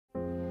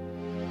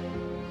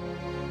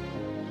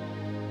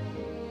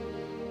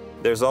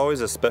There's always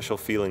a special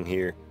feeling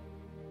here.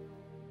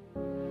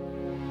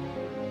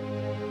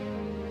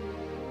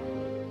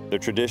 The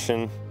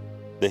tradition,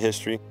 the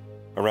history,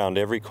 around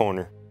every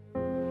corner.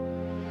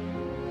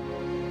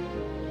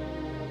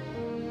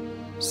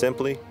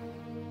 Simply,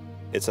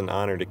 it's an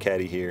honor to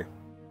caddy here.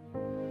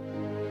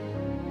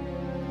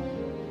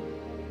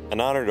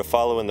 An honor to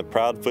follow in the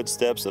proud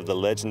footsteps of the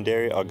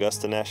legendary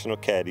Augusta National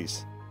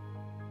Caddies.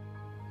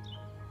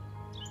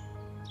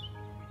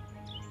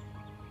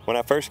 When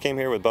I first came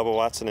here with Bubba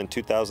Watson in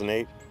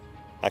 2008,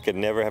 I could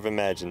never have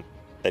imagined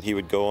that he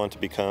would go on to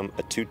become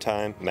a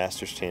two-time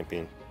Masters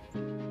champion.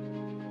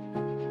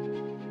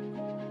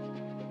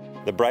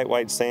 The bright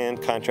white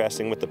sand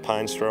contrasting with the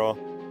pine straw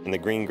and the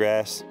green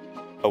grass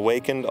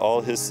awakened all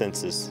his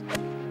senses.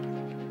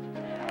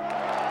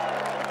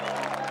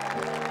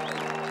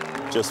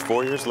 Just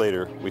 4 years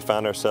later, we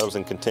found ourselves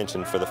in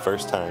contention for the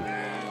first time.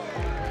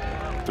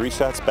 3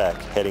 shots back,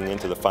 heading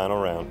into the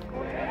final round.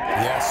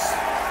 Yes,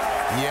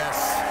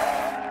 yes.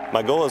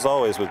 My goal, as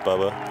always with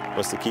Bubba,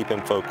 was to keep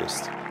him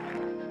focused.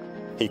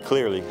 He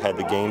clearly had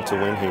the game to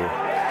win here. We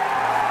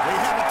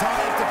have a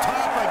tie at the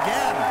top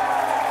again.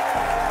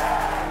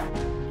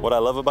 What I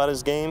love about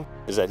his game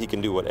is that he can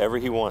do whatever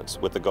he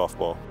wants with the golf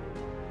ball.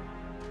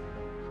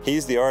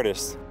 He's the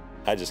artist,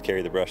 I just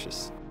carry the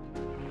brushes.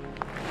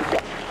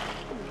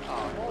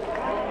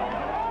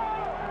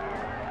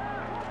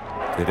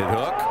 Did it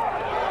hook?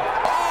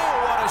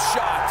 Oh, what a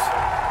shot!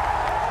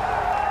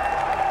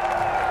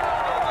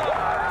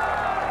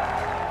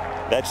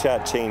 That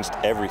shot changed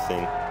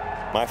everything.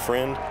 My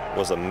friend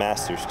was a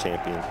Masters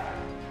champion.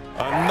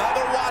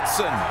 Another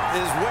Watson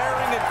is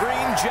wearing a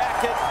green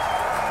jacket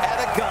at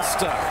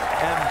Augusta,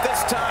 and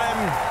this time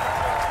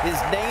his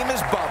name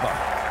is Bubba.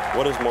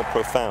 What is more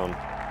profound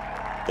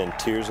than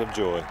tears of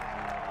joy?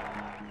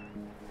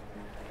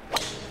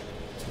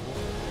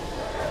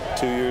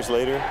 2 years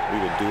later, we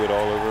would do it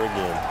all over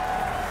again.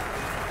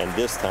 And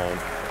this time,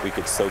 we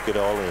could soak it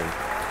all in.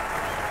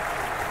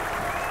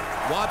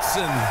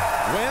 Watson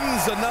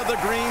wins another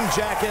green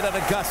jacket at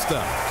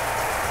Augusta.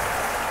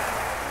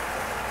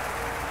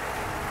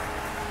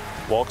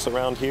 Walks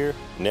around here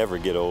never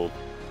get old.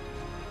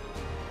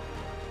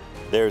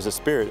 There is a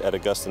spirit at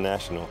Augusta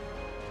National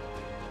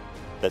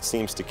that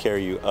seems to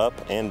carry you up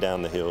and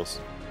down the hills.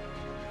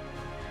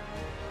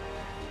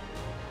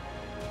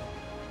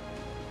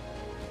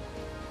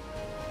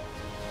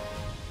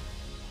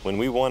 When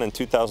we won in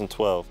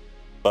 2012,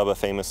 Bubba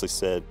famously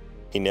said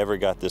he never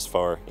got this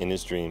far in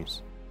his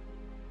dreams.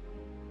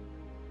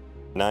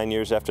 9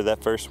 years after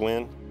that first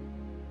win,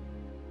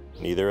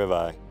 neither have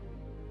I.